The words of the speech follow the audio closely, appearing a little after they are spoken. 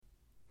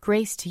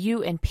Grace to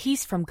you and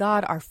peace from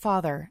God our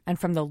Father and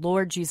from the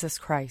Lord Jesus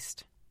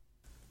Christ.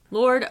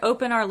 Lord,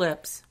 open our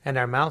lips, and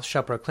our mouth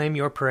shall proclaim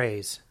your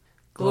praise.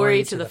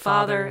 Glory to the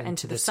Father, and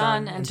to the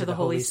Son, and to the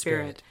Holy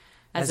Spirit,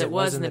 as it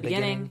was in the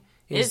beginning,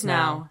 is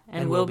now,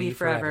 and will be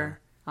forever.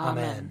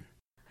 Amen.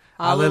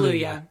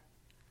 Alleluia.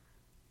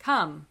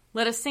 Come,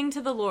 let us sing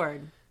to the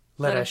Lord.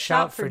 Let us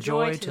shout for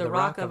joy to the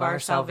rock of our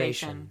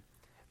salvation.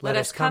 Let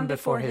us come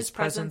before his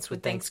presence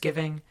with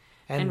thanksgiving,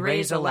 and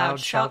raise a loud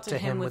shout to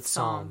him with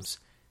psalms.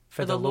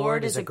 For the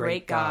Lord is a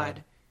great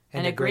God,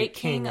 and a great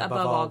King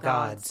above all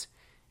gods.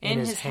 In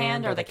his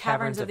hand are the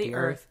caverns of the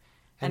earth,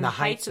 and the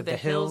heights of the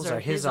hills are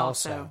his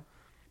also.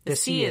 The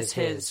sea is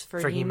his,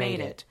 for he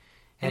made it,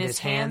 and his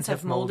hands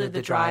have molded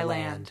the dry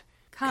land.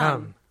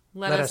 Come,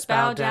 let us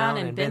bow down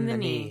and bend the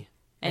knee,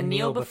 and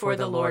kneel before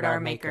the Lord our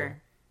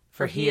Maker.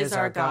 For he is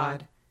our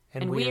God,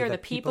 and we are the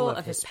people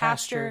of his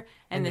pasture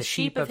and the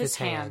sheep of his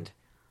hand.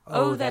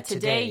 Oh, that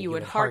today you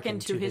would hearken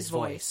to his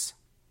voice.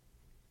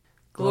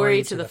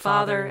 Glory to the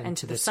Father, and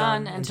to the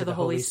Son, and to the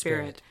Holy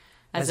Spirit,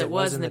 as it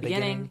was in the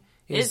beginning,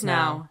 is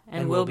now,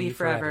 and will be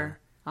forever.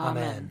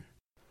 Amen.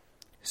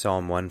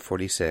 Psalm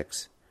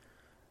 146.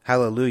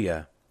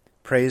 Hallelujah!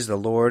 Praise the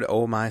Lord,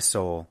 O my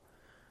soul.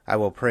 I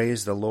will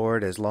praise the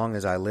Lord as long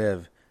as I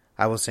live.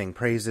 I will sing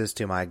praises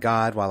to my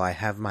God while I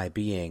have my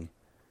being.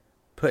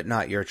 Put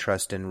not your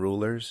trust in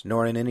rulers,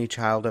 nor in any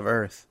child of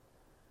earth,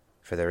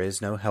 for there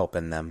is no help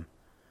in them.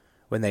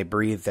 When they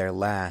breathe their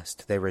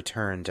last, they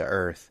return to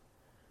earth,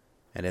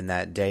 and in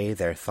that day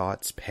their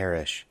thoughts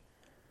perish.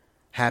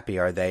 Happy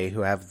are they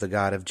who have the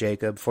God of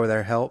Jacob for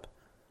their help,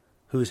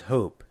 whose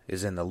hope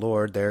is in the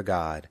Lord their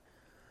God,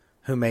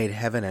 who made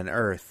heaven and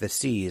earth, the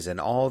seas, and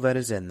all that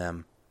is in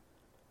them,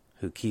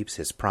 who keeps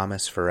his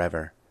promise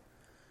forever,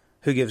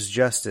 who gives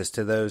justice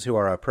to those who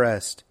are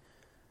oppressed,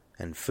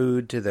 and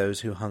food to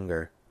those who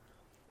hunger.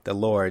 The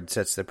Lord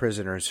sets the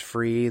prisoners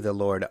free. The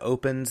Lord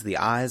opens the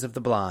eyes of the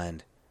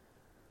blind.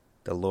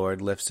 The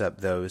Lord lifts up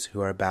those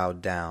who are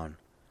bowed down.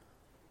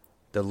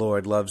 The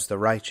Lord loves the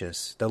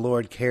righteous. The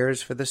Lord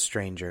cares for the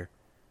stranger.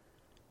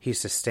 He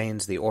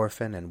sustains the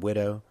orphan and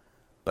widow,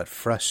 but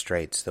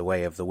frustrates the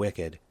way of the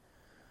wicked.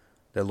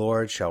 The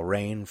Lord shall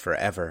reign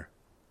forever.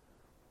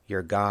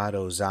 Your God,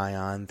 O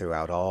Zion,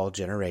 throughout all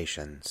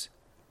generations.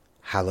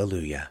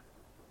 Hallelujah.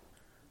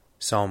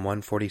 Psalm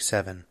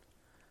 147.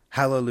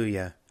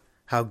 Hallelujah!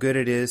 How good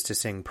it is to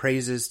sing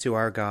praises to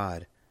our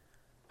God!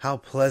 How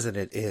pleasant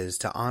it is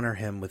to honor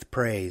him with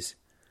praise!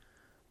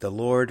 The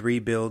Lord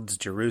rebuilds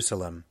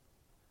Jerusalem.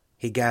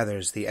 He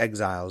gathers the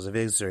exiles of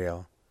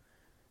Israel.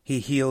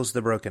 He heals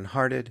the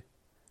broken-hearted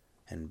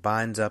and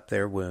binds up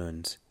their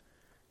wounds.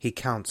 He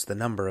counts the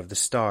number of the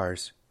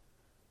stars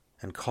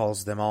and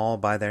calls them all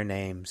by their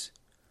names.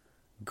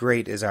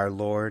 Great is our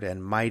Lord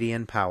and mighty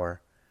in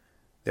power.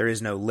 There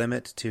is no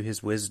limit to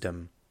his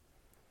wisdom.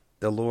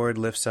 The Lord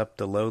lifts up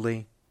the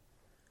lowly,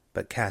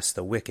 but casts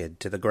the wicked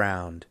to the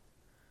ground.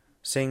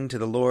 Sing to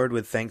the Lord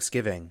with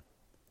thanksgiving.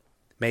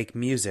 Make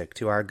music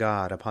to our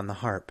God upon the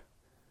harp.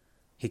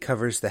 He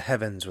covers the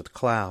heavens with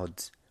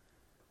clouds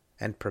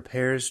and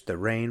prepares the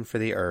rain for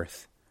the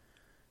earth.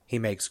 He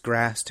makes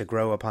grass to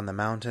grow upon the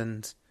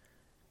mountains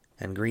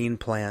and green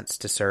plants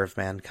to serve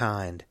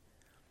mankind.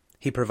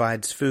 He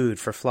provides food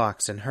for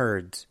flocks and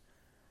herds,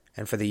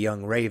 and for the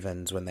young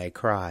ravens when they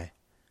cry.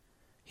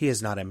 He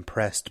is not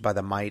impressed by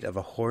the might of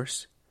a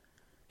horse.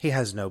 He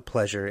has no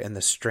pleasure in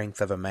the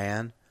strength of a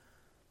man,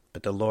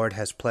 but the Lord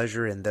has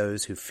pleasure in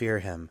those who fear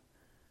him,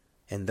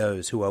 in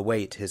those who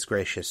await his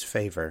gracious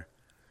favor.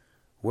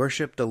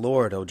 Worship the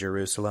Lord, O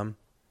Jerusalem.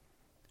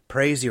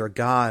 Praise your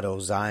God, O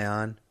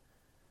Zion,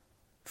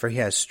 for he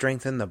has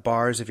strengthened the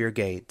bars of your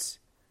gates.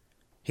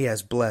 He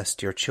has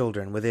blessed your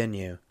children within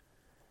you.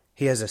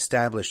 He has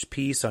established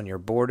peace on your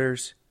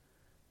borders.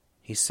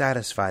 He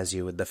satisfies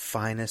you with the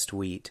finest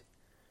wheat.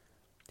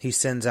 He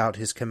sends out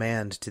his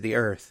command to the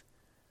earth,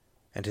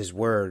 and his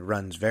word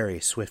runs very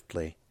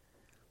swiftly.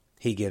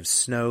 He gives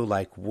snow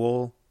like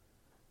wool.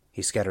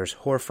 He scatters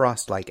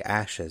hoarfrost like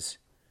ashes.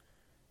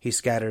 He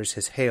scatters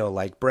his hail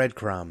like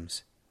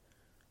breadcrumbs.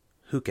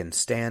 Who can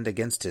stand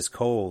against his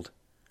cold?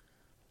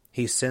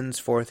 He sends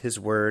forth his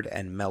word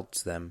and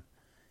melts them.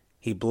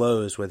 He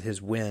blows with his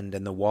wind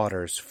and the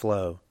waters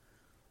flow.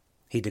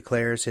 He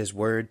declares his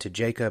word to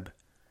Jacob,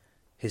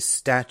 his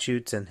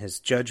statutes and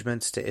his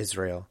judgments to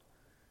Israel.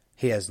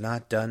 He has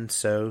not done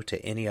so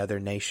to any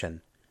other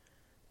nation.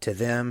 To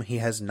them he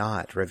has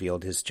not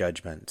revealed his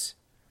judgments.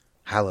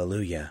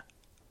 Hallelujah.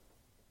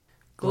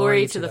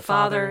 Glory to the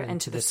Father, and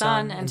to the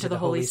Son, and to the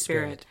Holy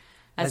Spirit,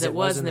 as it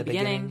was in the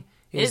beginning,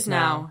 is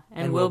now,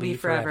 and will be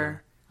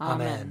forever.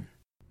 Amen.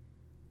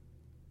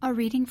 A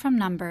reading from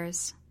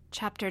Numbers,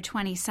 chapter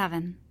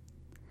 27.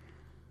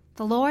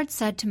 The Lord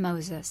said to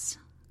Moses,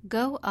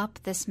 "Go up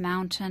this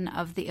mountain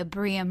of the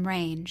Abarim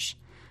range,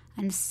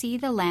 and see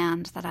the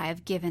land that I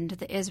have given to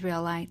the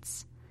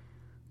Israelites.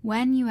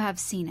 When you have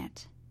seen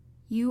it,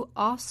 you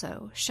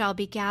also shall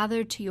be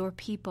gathered to your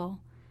people,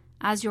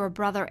 as your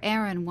brother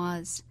Aaron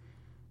was,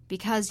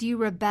 because you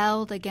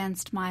rebelled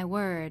against my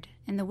word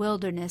in the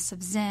wilderness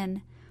of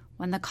Zin,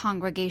 when the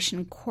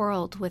congregation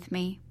quarreled with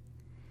me.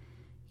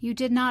 You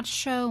did not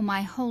show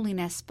my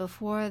holiness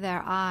before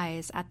their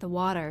eyes at the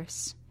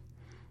waters.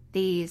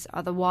 These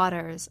are the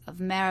waters of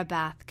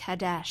Meribah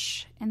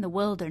Kadesh in the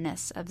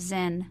wilderness of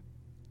Zin.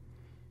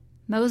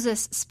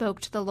 Moses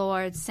spoke to the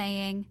Lord,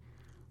 saying,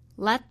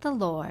 Let the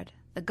Lord,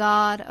 the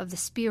God of the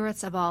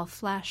spirits of all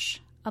flesh,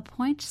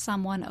 appoint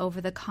someone over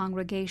the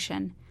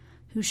congregation,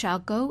 who shall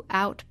go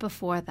out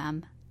before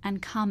them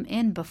and come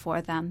in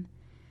before them,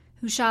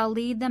 who shall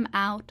lead them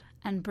out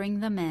and bring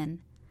them in,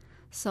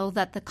 so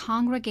that the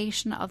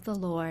congregation of the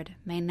Lord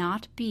may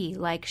not be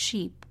like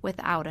sheep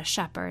without a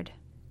shepherd.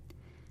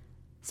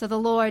 So the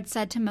Lord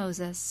said to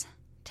Moses,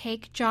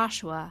 Take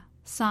Joshua,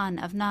 son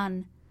of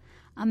Nun,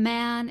 a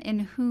man in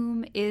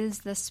whom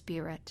is the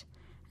Spirit,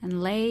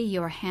 and lay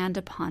your hand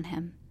upon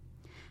him.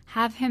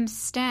 Have him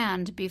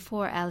stand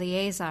before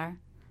Eleazar,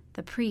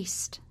 the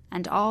priest,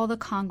 and all the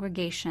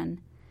congregation,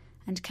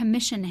 and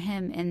commission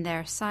him in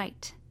their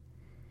sight.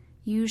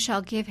 You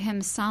shall give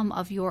him some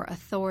of your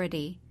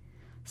authority,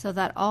 so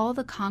that all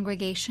the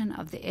congregation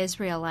of the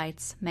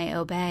Israelites may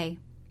obey.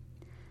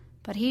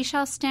 But he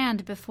shall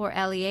stand before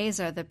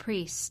Eleazar the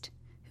priest,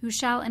 who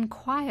shall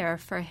inquire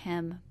for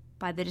him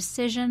by the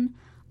decision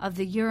of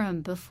the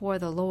Urim before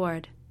the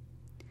Lord.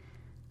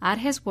 At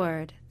his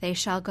word they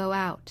shall go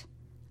out,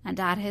 and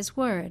at his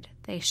word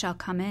they shall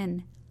come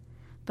in,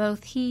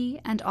 both he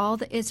and all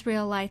the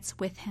Israelites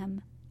with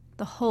him,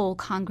 the whole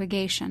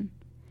congregation.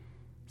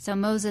 So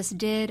Moses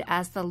did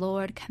as the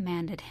Lord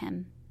commanded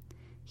him.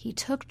 He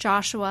took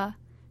Joshua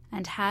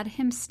and had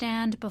him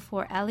stand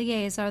before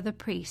Eleazar the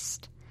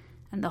priest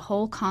and the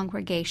whole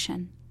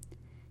congregation.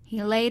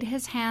 He laid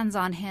his hands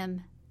on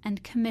him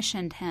and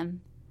commissioned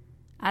him,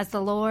 as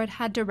the Lord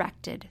had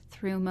directed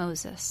through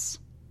Moses.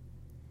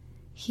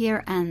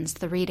 Here ends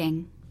the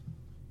reading.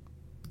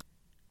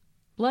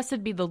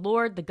 Blessed be the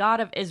Lord, the God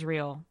of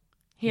Israel.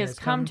 He has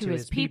come to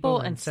his people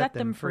and set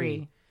them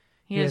free.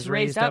 He has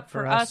raised up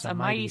for us a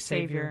mighty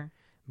Savior,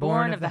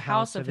 born of the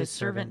house of his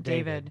servant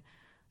David.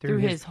 Through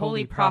his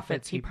holy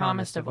prophets he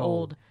promised of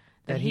old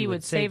that he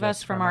would save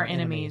us from our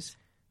enemies,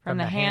 from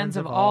the hands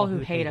of all who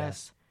hate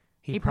us.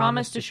 He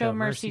promised to show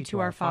mercy to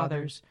our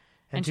fathers,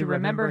 and to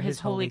remember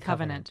his holy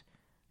covenant.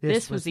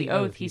 This was the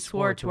oath he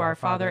swore to our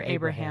father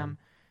Abraham,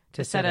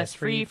 to set us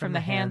free from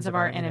the hands of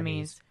our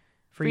enemies,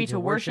 free to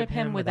worship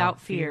him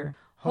without fear,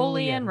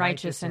 holy and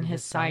righteous in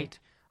his sight,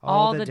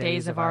 all the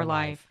days of our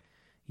life.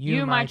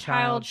 You, my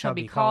child, shall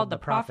be called the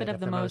prophet of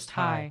the Most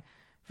High,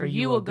 for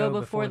you will go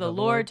before the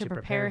Lord to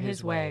prepare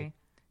his way,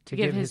 to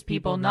give his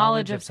people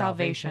knowledge of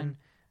salvation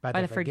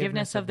by the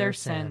forgiveness of their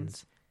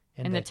sins.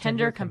 In the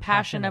tender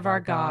compassion of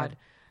our God,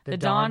 the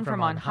dawn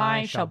from on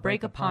high shall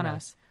break upon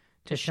us,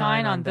 to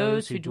shine on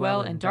those who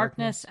dwell in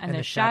darkness and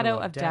the shadow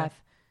of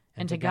death,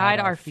 and to guide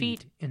our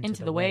feet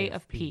into the way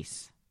of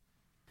peace.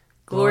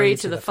 Glory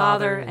to the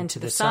Father, and to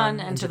the Son,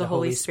 and to the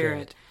Holy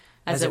Spirit,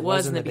 as it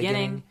was in the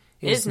beginning,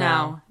 is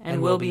now,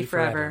 and will be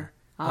forever.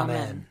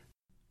 Amen.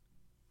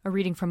 A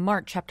reading from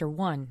Mark chapter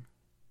 1.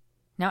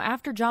 Now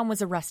after John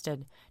was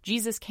arrested,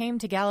 Jesus came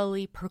to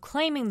Galilee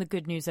proclaiming the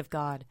good news of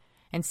God,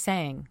 and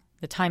saying,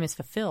 The time is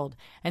fulfilled,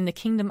 and the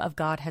kingdom of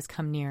God has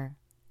come near.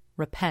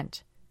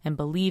 Repent, and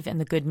believe in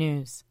the good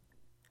news.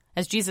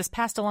 As Jesus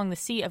passed along the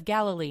Sea of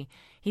Galilee,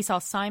 he saw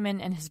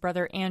Simon and his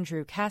brother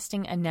Andrew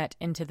casting a net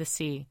into the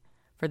sea,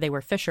 for they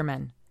were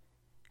fishermen.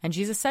 And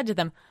Jesus said to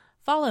them,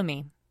 Follow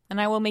me, and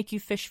I will make you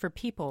fish for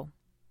people.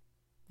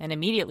 And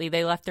immediately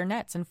they left their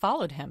nets and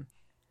followed him.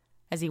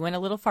 As he went a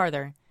little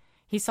farther,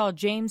 he saw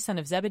James, son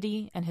of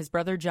Zebedee, and his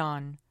brother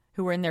John,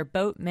 who were in their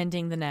boat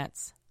mending the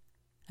nets.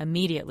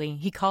 Immediately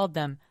he called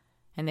them,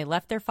 and they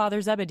left their father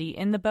Zebedee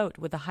in the boat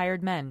with the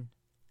hired men,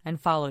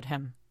 and followed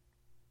him.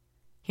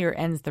 Here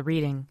ends the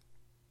reading.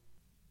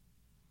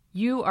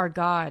 You are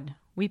God,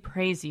 we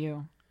praise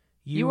you.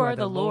 You are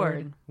the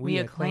Lord, we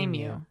acclaim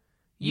you.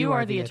 You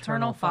are the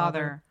eternal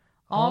Father,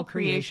 all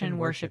creation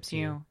worships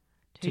you.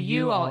 To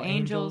you all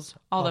angels,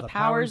 all the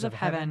powers of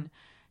heaven,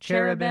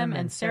 cherubim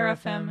and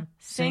seraphim,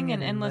 sing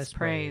in endless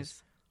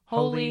praise.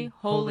 Holy,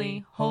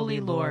 holy, holy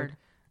Lord,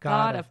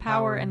 God of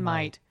power and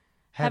might,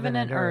 heaven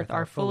and earth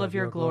are full of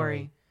your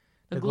glory.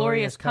 The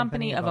glorious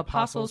company of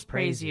apostles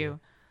praise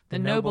you. The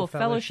noble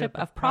fellowship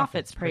of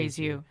prophets praise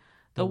you.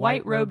 The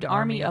white-robed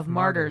army of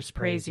martyrs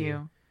praise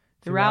you.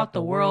 Throughout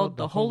the world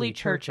the Holy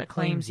Church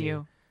acclaims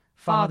you.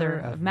 Father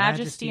of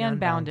majesty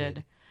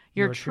unbounded,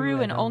 your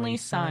true and only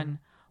Son,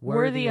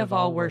 worthy of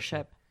all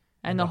worship,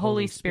 and the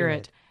Holy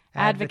Spirit,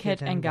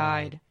 advocate and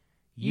guide.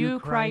 You,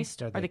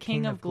 Christ, are the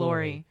King of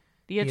glory,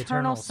 the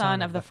eternal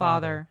Son of the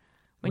Father.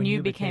 When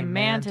you became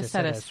man to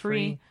set us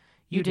free,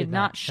 you did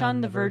not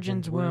shun the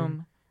Virgin's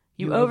womb.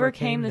 You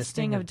overcame the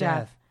sting of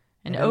death,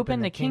 and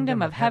opened the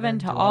kingdom of heaven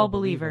to all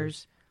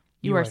believers.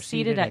 You are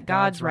seated at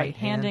God's right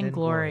hand in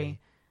glory.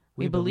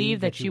 We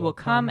believe that you will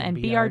come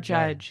and be our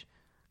judge.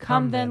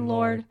 Come then,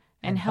 Lord,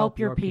 and help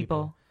your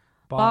people,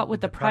 bought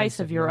with the price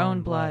of your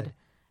own blood,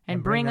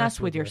 and bring us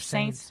with your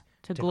saints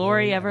to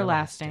glory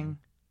everlasting.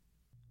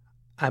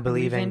 I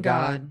believe in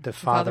God, the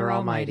Father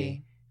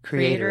Almighty,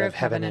 creator of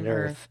heaven and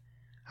earth.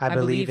 I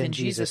believe in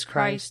Jesus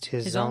Christ,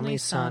 his only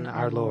Son,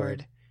 our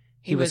Lord.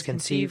 He was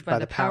conceived by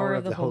the power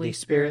of the Holy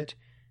Spirit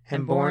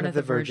and born of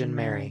the Virgin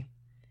Mary.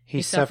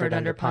 He suffered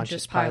under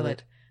Pontius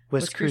Pilate,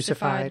 was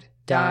crucified,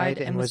 died,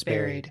 and was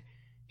buried.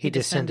 He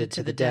descended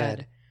to the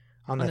dead.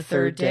 On the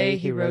third day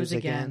he rose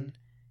again.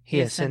 He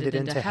ascended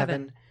into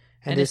heaven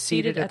and is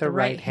seated at the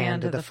right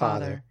hand of the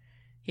Father.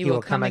 He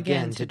will come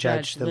again to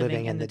judge the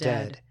living and the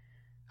dead.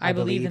 I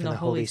believe in the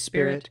Holy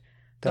Spirit,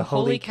 the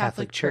Holy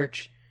Catholic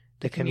Church,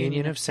 the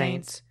communion of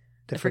saints,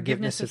 the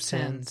forgiveness of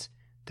sins,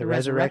 the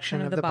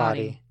resurrection of the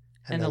body,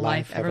 and the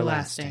life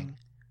everlasting.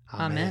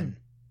 Amen.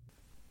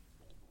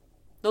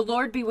 The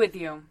Lord be with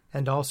you.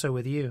 And also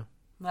with you.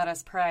 Let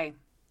us pray.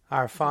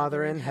 Our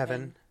Father in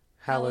heaven,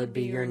 hallowed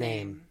be your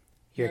name.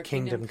 Your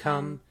kingdom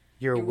come,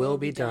 your will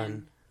be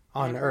done,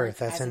 on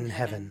earth as in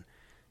heaven.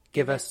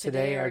 Give us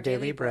today our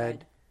daily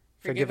bread.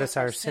 Forgive us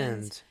our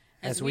sins,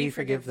 as we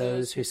forgive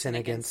those who sin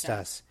against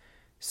us.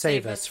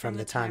 Save us from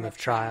the time of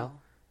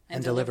trial,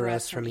 and deliver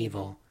us from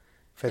evil.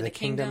 For the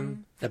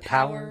kingdom, the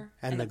power,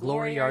 and the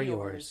glory are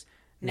yours,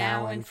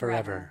 now and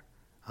forever.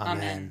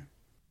 Amen.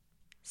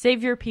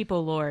 Save your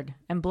people, Lord,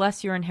 and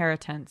bless your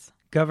inheritance.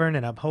 Govern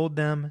and uphold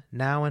them,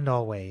 now and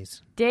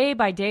always. Day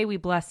by day we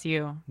bless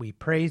you. We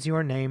praise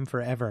your name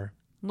forever.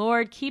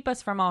 Lord, keep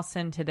us from all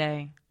sin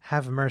today.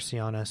 Have mercy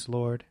on us,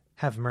 Lord.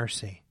 Have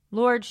mercy.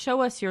 Lord,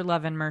 show us your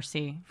love and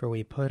mercy. For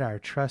we put our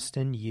trust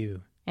in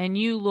you. And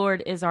you,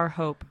 Lord, is our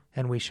hope.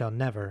 And we shall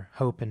never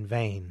hope in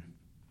vain.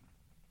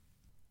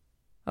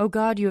 O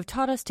God, you have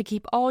taught us to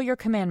keep all your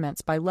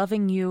commandments by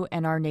loving you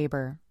and our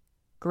neighbor.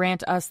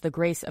 Grant us the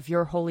grace of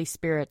your Holy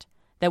Spirit,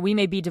 that we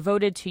may be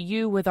devoted to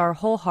you with our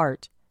whole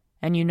heart,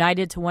 and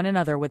united to one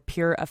another with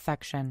pure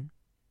affection.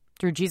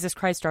 Through Jesus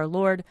Christ our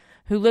Lord,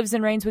 who lives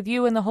and reigns with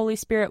you in the Holy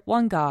Spirit,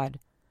 one God,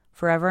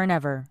 forever and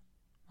ever.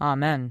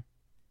 Amen.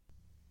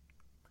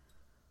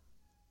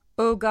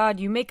 O God,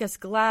 you make us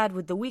glad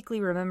with the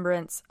weekly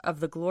remembrance of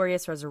the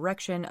glorious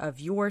resurrection of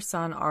your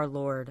Son, our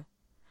Lord.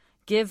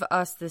 Give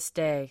us this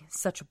day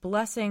such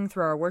blessing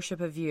through our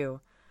worship of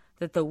you,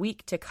 that the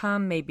week to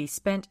come may be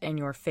spent in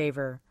your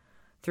favor.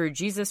 Through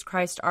Jesus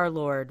Christ our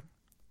Lord.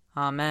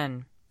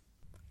 Amen.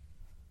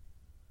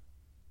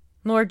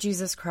 Lord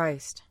Jesus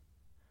Christ,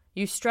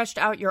 you stretched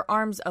out your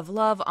arms of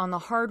love on the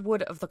hard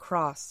wood of the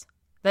cross,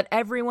 that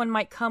everyone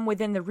might come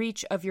within the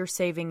reach of your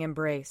saving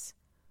embrace.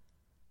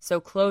 So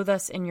clothe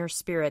us in your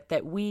Spirit,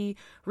 that we,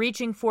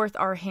 reaching forth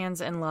our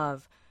hands in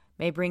love,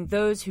 may bring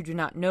those who do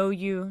not know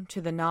you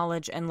to the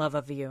knowledge and love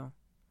of you.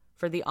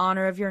 For the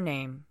honor of your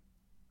name.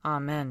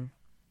 Amen.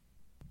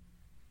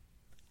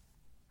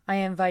 I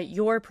invite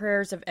your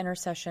prayers of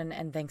intercession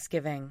and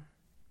thanksgiving.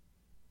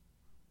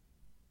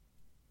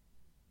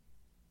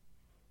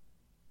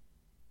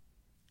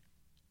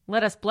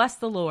 Let us bless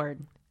the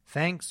Lord.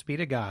 Thanks be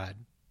to God.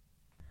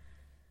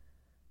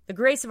 The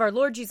grace of our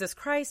Lord Jesus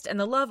Christ, and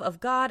the love of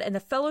God, and the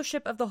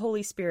fellowship of the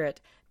Holy Spirit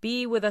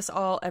be with us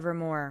all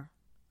evermore.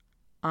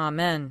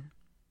 Amen.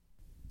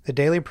 The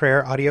Daily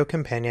Prayer audio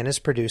companion is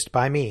produced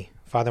by me,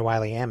 Father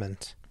Wiley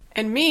Ammons.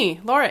 And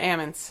me, Laura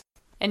Ammons.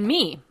 And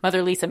me,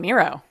 Mother Lisa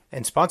Miro.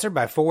 And sponsored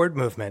by Forward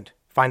Movement.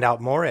 Find out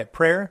more at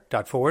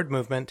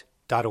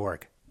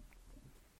prayer.forwardmovement.org.